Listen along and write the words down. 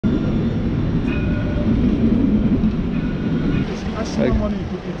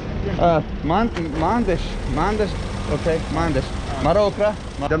Mandish, okay, Mandish. Marokra.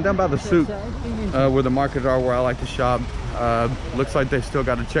 I'm down by the souk, where the markets are, where I like to shop. Looks like they still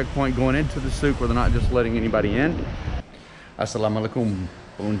got a checkpoint going into the souk where they're not just letting anybody in. Assalamu alaikum,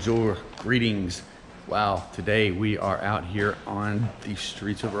 bonjour, greetings. Wow, today we are out here on the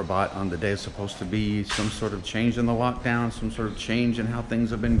streets of Rabat on the day it's supposed to be some sort of change in the lockdown, some sort of change in how things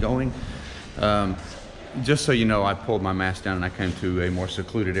have been going. Just so you know, I pulled my mask down and I came to a more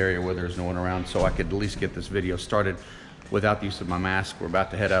secluded area where there's no one around so I could at least get this video started without the use of my mask. We're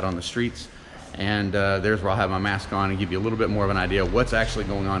about to head out on the streets, and there's where I'll have my mask on and give you a little bit more of an idea of what's actually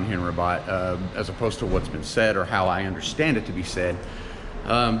going on here in Rabat, as opposed to what's been said or how I understand it to be said.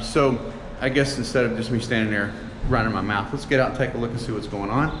 So I guess instead of just me standing there running my mouth, let's get out and take a look and see what's going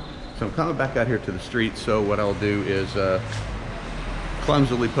on. So I'm coming back out here to the street, so what I'll do is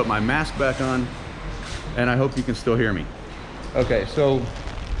clumsily put my mask back on, and I hope you can still hear me. Okay, so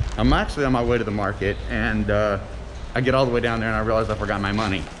I'm actually on my way to the market, and I get all the way down there and I realize I forgot my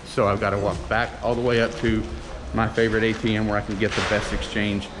money. So I've got to walk back all the way up to my favorite ATM where I can get the best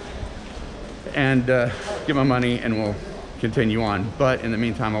exchange and get my money, and we'll continue on. But in the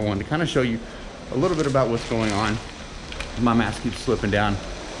meantime, I wanted to kind of show you a little bit about what's going on. My mask keeps slipping down.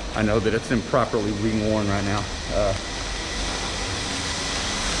 I know that it's improperly being worn right now.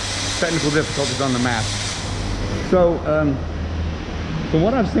 Technical difficulties on the mask. So from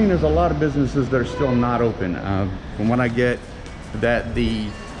what I've seen, there's a lot of businesses that are still not open. From what I get, that the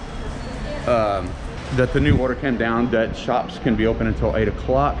new order came down that shops can be open until 8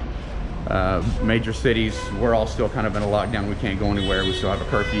 o'clock. Major cities, we're all still kind of in a lockdown. We can't go anywhere. We still have a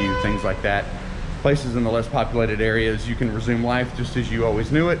curfew, things like that. Places in the less populated areas, you can resume life just as you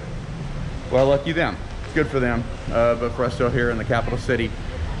always knew it. Well, lucky them. Good for them. But for us still here in the capital city,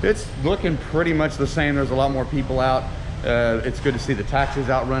 it's looking pretty much the same. There's a lot more people out. It's good to see the taxis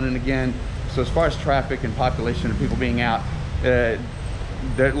out running again. So as far as traffic and population of people being out, it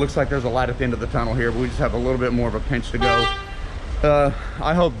looks like there's a light at the end of the tunnel here, but we just have a little bit more of a pinch to go.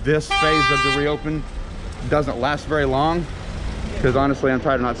 I hope this phase of the reopen doesn't last very long, because honestly, I'm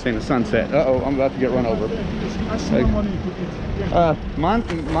tired of not seeing the sunset. Uh-oh, I'm about to get run over.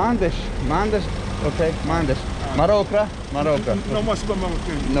 Mandish, okay, Mandish. Marokra? Marokra.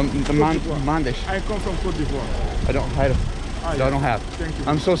 No, Mandish. I come from Cote d'Ivoire. I don't have. Thank you.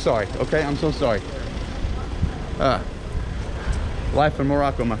 I'm so sorry, okay? I'm so sorry. Life in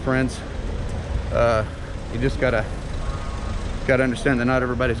Morocco, my friends. You just gotta understand that not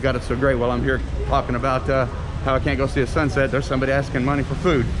everybody's got it so great. While I'm here talking about how I can't go see a sunset, there's somebody asking money for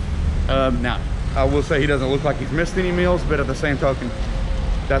food. Now, I will say he doesn't look like he's missed any meals, but at the same token,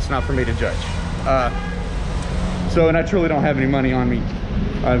 that's not for me to judge. And I truly don't have any money on me.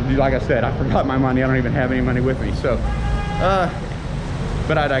 Like I said, I forgot my money. I don't even have any money with me. So,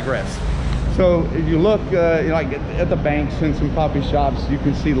 but I digress. So if you look like at the banks and some coffee shops, you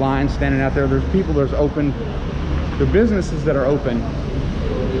can see lines standing out there. There's people, there's businesses that are open,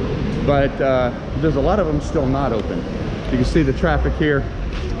 but there's a lot of them still not open. You can see the traffic here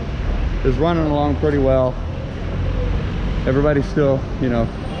is running along pretty well. Everybody's still,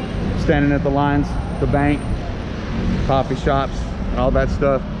 standing at the lines, the bank, coffee shops, and all that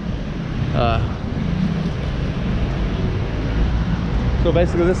stuff. So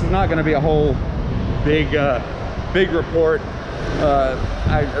basically, this is not going to be a whole big report.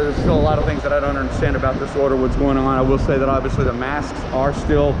 There's still a lot of things that I don't understand about this order, what's going on. I will say that obviously the masks are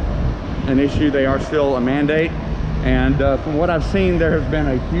still an issue. They are still a mandate. And from what I've seen, there has been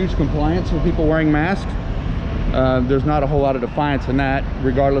a huge compliance with people wearing masks. There's not a whole lot of defiance in that,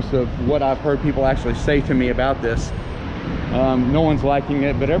 regardless of what I've heard people actually say to me about this. No one's liking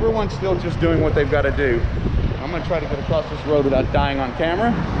it, but everyone's still just doing what they've got to do. I'm going to try to get across this road without dying on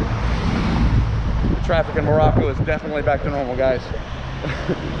camera. The traffic in Morocco is definitely back to normal, guys.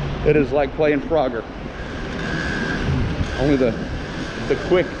 It is like playing Frogger. Only the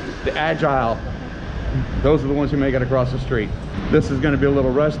quick, the agile, those are the ones who make it across the street. This is going to be a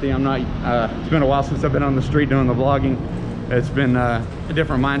little rusty. It's been a while since I've been on the street doing the vlogging. It's been a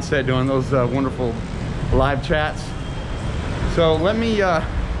different mindset doing those wonderful live chats. So let me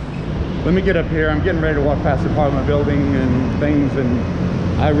get up here. I'm getting ready to walk past the Parliament building and things, and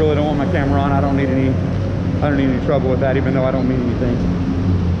I really don't want my camera on. I don't need any trouble with that, even though I don't mean anything.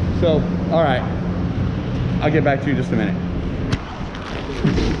 So, all right, I'll get back to you in just a minute.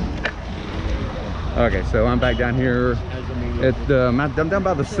 Okay, so I'm back down here I'm down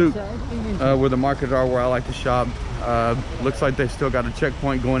by the souk, where the markets are, where I like to shop. Looks like they still got a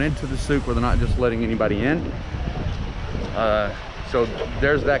checkpoint going into the souk where they're not just letting anybody in. So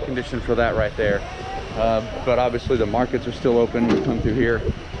there's that condition for that right there. but obviously the markets are still open. You come through here.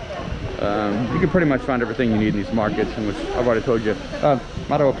 You can pretty much find everything you need in these markets, in which I've already told you.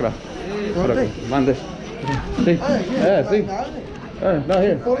 Marocco. Mandes. Sí. Sí. No,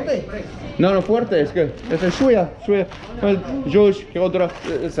 here. No, fuerte. It's good. It's a shuya. Juge.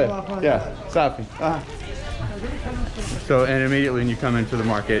 Yeah. Safi. So, and immediately when you come into the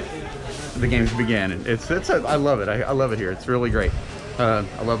market, the games begin. I love it. I love it here. It's really great. I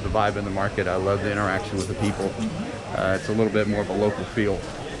love the vibe in the market. I love the interaction with the people. It's a little bit more of a local feel.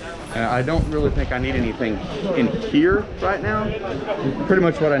 I don't really think I need anything in here right now. Pretty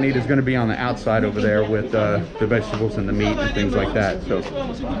much what I need is going to be on the outside over there with the vegetables and the meat and things like that.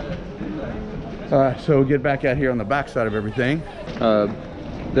 So get back out here on the back side of everything.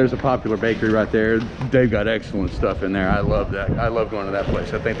 There's a popular bakery right there. They've got excellent stuff in there. I love that. I love going to that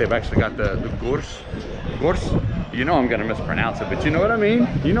place. I think they've actually got the gors. You know I'm going to mispronounce it, but you know what I mean.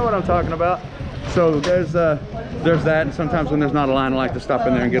 You know what I'm talking about. So there's that, and sometimes when there's not a line, I like to stop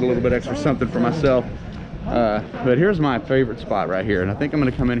in there and get a little bit extra something for myself. But here's my favorite spot right here, and I think I'm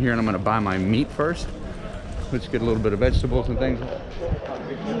going to come in here and I'm going to buy my meat first. Let's get a little bit of vegetables and things.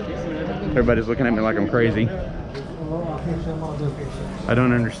 Everybody's looking at me like I'm crazy. I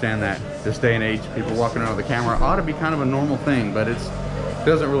don't understand that. This day and age, people walking around with a camera ought to be kind of a normal thing, but it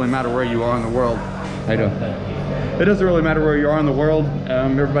doesn't really matter where you are in the world. How you doing? It doesn't really matter where you are in the world.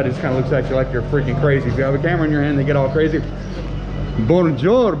 Everybody just kind of looks at you like you're freaking crazy. If you have a camera in your hand, they get all crazy.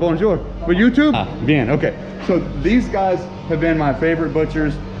 Bonjour, bonjour. For YouTube? Bien, okay. So these guys have been my favorite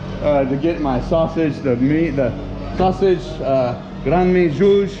butchers to get my sausage, the meat, the sausage, grand meat,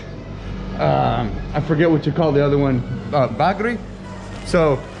 juge. I forget what you call the other one, bagri.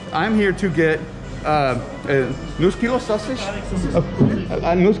 So I'm here to get nus kilo sausage,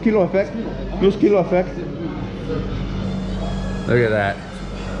 nus kilo effect, nus kilo effect. Look at that.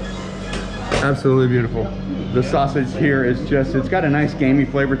 Absolutely beautiful. The sausage here is just, it's got a nice gamey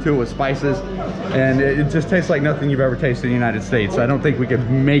flavor to it with spices, and it just tastes like nothing you've ever tasted in the United States. I don't think we could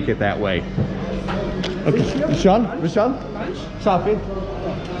make it that way. Okay, Vishal, Safi,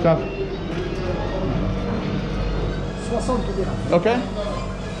 Safi. Okay.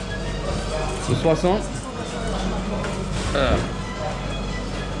 So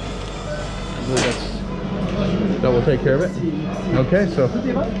 60. That will take care of it. Okay, so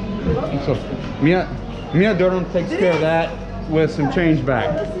Mia Durham takes care of that with some change back.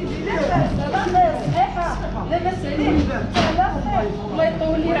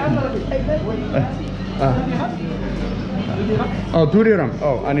 Oh, 2 dirham.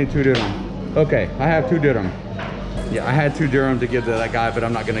 Oh, I need 2 dirham. Okay, I have 2 dirham. Yeah, I had 2 dirham to give to that guy, but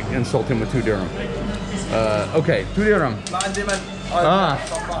I'm not going to insult him with 2 dirham. Okay, 2 dirham.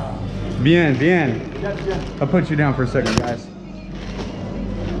 Bien, bien. I'll put you down for a second, guys.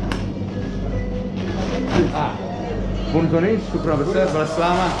 Bonjour, shukran basar,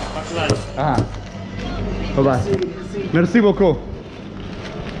 salama. Bye-bye. Merci beaucoup.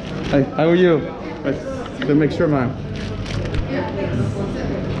 Hey, how are you? To make sure my...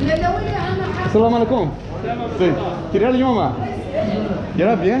 Assalamu alaikum. Kira mama.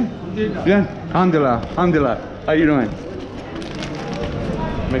 Yeah, bien. Bien. Alhamdulillah. Alhamdulillah. How you doing?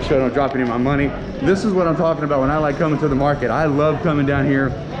 Make sure I don't drop any of my money. This is what I'm talking about when I like coming to the market. I love coming down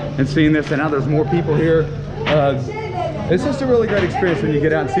here and seeing this, and now there's more people here. It's just a really great experience when you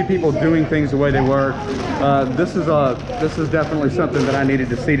get out and see people doing things the way they were. This is definitely something that I needed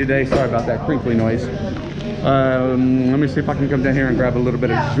to see today. Sorry about that crinkly noise. Let me see if I can come down here and grab a little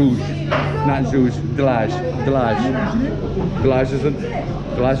bit of juge. Not juge, delage.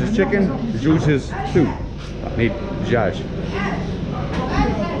 Delage is chicken, juge is soup. I need judge.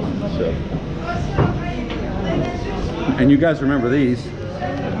 So. And you guys remember these?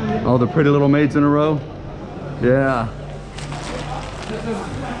 Oh, the pretty little maids in a row? Yeah.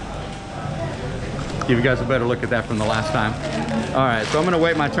 Give you guys a better look at that from the last time. All right, so I'm gonna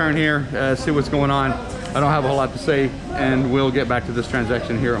wait my turn here, see what's going on. I don't have a whole lot to say, and we'll get back to this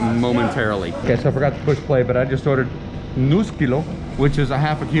transaction here momentarily. Okay, so I forgot to push play, but I just ordered nus kilo, which is a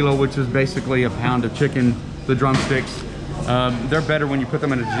 ½ kilo, which is basically a pound of chicken, the drumsticks. They're better when you put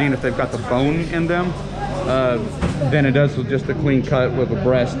them in a tagine if they've got the bone in them than it does with just a clean cut with a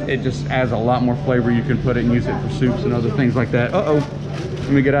breast. It just adds a lot more flavor. You can put it and use it for soups and other things like that. Uh-oh, let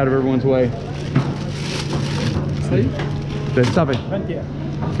me get out of everyone's way. Stop it.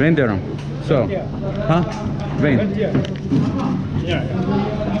 20 dirham. So, huh? 20.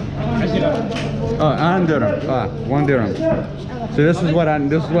 Oh, 1 dirham. 1 dirham. So this is what I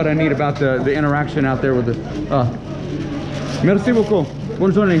need about the interaction out there with the. Merci beaucoup.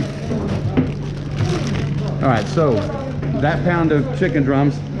 Bonne journée. All right, so that pound of chicken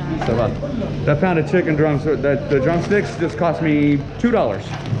drums So that pound of chicken drums, the drumsticks just cost me $2.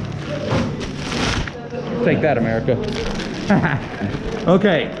 Take that, America.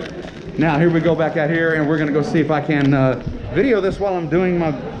 Okay, now here we go back out here, and we're gonna go see if I can video this while I'm doing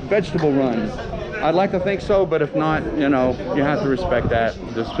my vegetable run. I'd like to think so, but if not, you know, you have to respect that.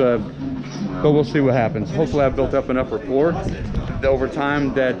 Just, but we'll see what happens. Hopefully I've built up enough rapport over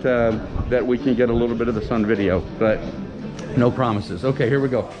time that that we can get a little bit of the sun video, but no promises. Okay, here we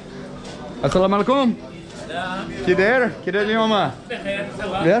go. Assalamu alaikum. Kider Yoma.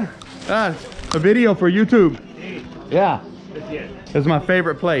 Yeah. A video for YouTube. Yeah. It's my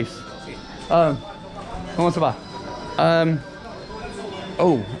favorite place. ¿Cómo se va? I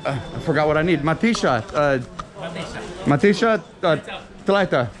forgot what I need. Matisha. Matisha.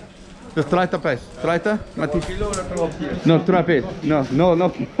 Tlaita. The Tlaita place. Tlaita? Matisha. No, Trapez.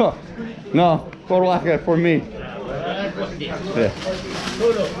 No. For me. Yeah.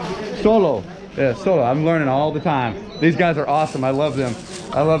 Solo. Yeah, solo. I'm learning all the time. These guys are awesome. I love them.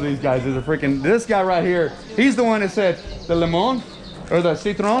 I love these guys. These are freaking. This guy right here, he's the one that said the lemon or the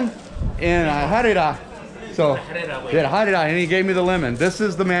citron in harira. So, yeah, harira, and he gave me the lemon. This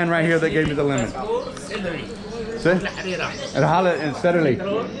is the man right here that gave me the lemon. See? And celery.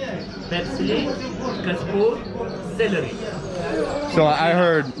 So I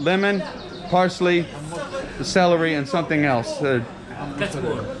heard lemon, parsley, celery, and something else.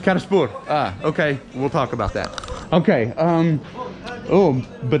 Karaspur. Ah, okay. We'll talk about that. Okay.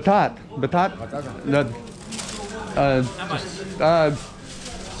 Batat.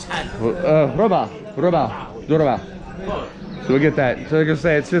 Rabat. So we get that. So like I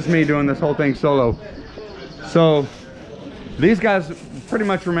say, it's just me doing this whole thing solo. So these guys pretty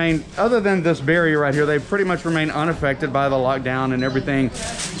much remain, other than this barrier right here, they pretty much remain unaffected by the lockdown and everything.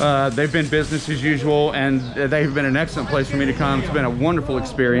 They've been business as usual, and they've been an excellent place for me to come. It's been a wonderful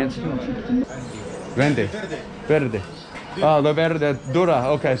experience. Verde. Oh, the verde dura.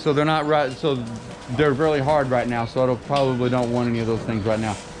 Okay, so they're not right. So they're really hard right now. So I probably don't want any of those things right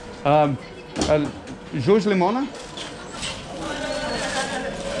now. Jus limona.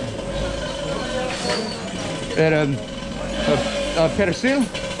 Persil,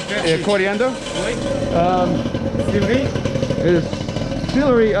 coriander.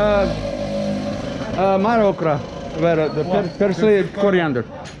 Celery. Marokra. The persil, coriander.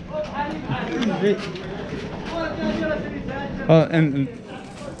 And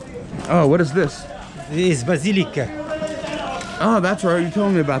oh, what is this? This is basilica. Oh, that's right. You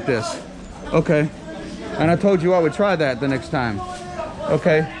told me about this. Okay. And I told you I would try that the next time.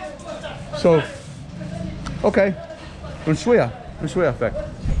 Okay. So, okay. Effect.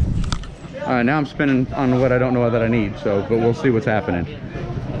 All right, now I'm spinning on what I don't know that I need. So, but we'll see what's happening.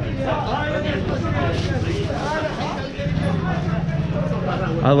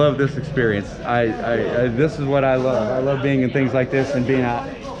 I love this experience. This is what I love. I love being in things like this and being out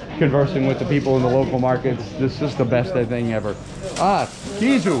conversing with the people in the local markets. This is the best thing ever. Ah,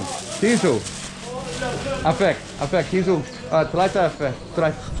 kizu. Affect, kizu. Tlaita affect.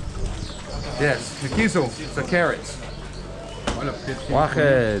 Yes, the kizu, the carrots.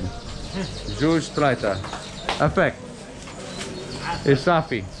 Wahed. Juj tlaita. Affect.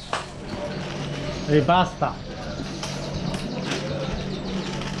 Isafi. Ribasta.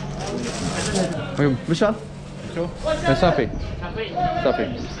 Michelle? Safi.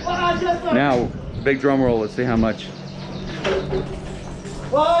 Now, big drum roll. Let's see how much.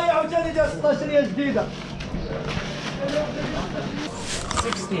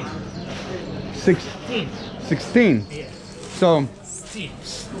 16. Yes. So, Steam.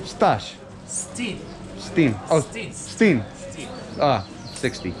 stash. Steam. Steam. Oh, steam. Ah,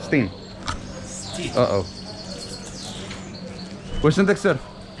 60. Steam. Uh-oh. What's the next, sir?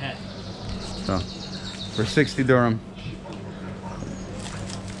 So, for 60 dirham.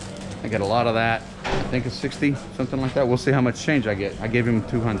 I get a lot of that. I think it's 60, something like that. We'll see how much change I get. I gave him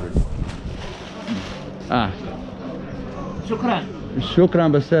 200. Ah.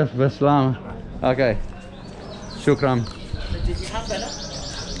 Shukran basef baslam. Okay. Shukran.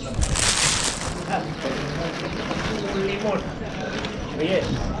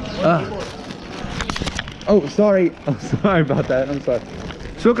 Oh, sorry. I'm sorry about that. I'm sorry.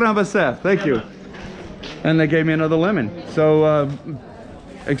 Shukran basef. Thank you. And they gave me another lemon. So,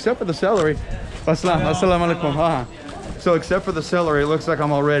 except for the celery. Assalamu alaikum. So except for the celery, it looks like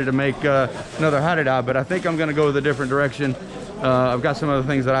I'm all ready to make another harira, but I think I'm gonna go with a different direction. I've got some other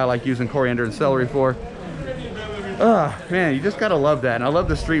things that I like using coriander and celery for. Man, you just gotta love that. And I love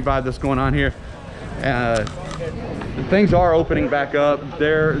the street vibe that's going on here. Things are opening back up.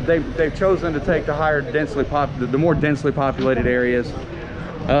 They've chosen to take the more densely populated areas.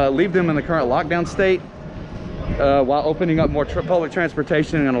 leave them in the current lockdown state, while opening up more public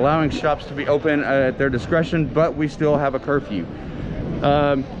transportation and allowing shops to be open at their discretion, but we still have a curfew.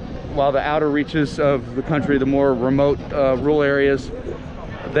 While the outer reaches of the country, the more remote rural areas,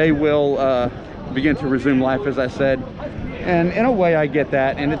 they will begin to resume life, as I said. And in a way I get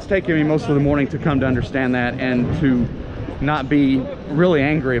that, and it's taken me most of the morning to come to understand that and to not be really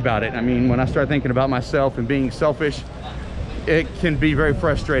angry about it. I mean, when I start thinking about myself and being selfish, it can be very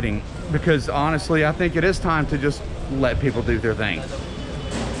frustrating, because honestly I think it is time to just let people do their thing.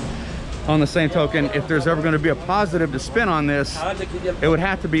 On the same token, if there's ever going to be a positive to spin on this, it would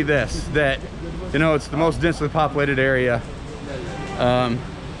have to be this, that, you know, it's the most densely populated area,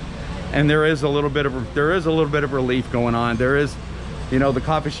 and there is a little bit of relief going on. There is, you know, the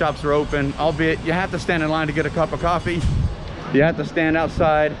coffee shops are open, albeit you have to stand in line to get a cup of coffee. You have to stand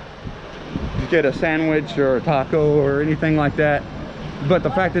outside to get a sandwich or a taco or anything like that. But the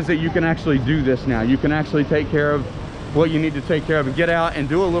fact is that you can actually do this now. You can actually take care of what you need to take care of and get out and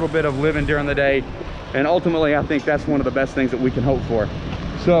do a little bit of living during the day. And ultimately, I think that's one of the best things that we can hope for.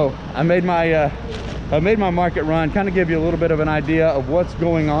 So I made my market run, kind of give you a little bit of an idea of what's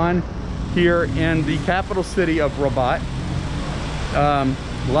going on here in the capital city of Rabat.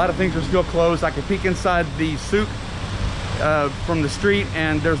 A lot of things are still closed. I could peek inside the souk from the street,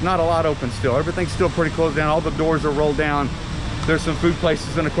 and there's not a lot open still. Everything's still pretty closed down. All the doors are rolled down. There's some food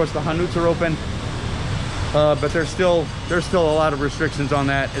places, and of course the hanuts are open. But there's still a lot of restrictions on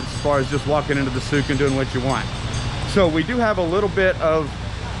that as far as just walking into the souk and doing what you want. So we do have a little bit of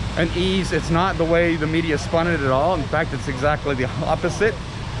an ease. It's not the way the media spun it at all. In fact, it's exactly the opposite.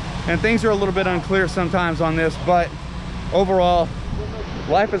 And things are a little bit unclear sometimes on this, but overall,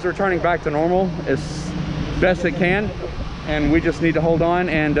 life is returning back to normal as best it can, and we just need to hold on.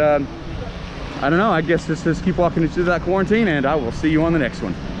 And I don't know, I guess just keep walking through that quarantine, and I will see you on the next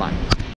one. Bye.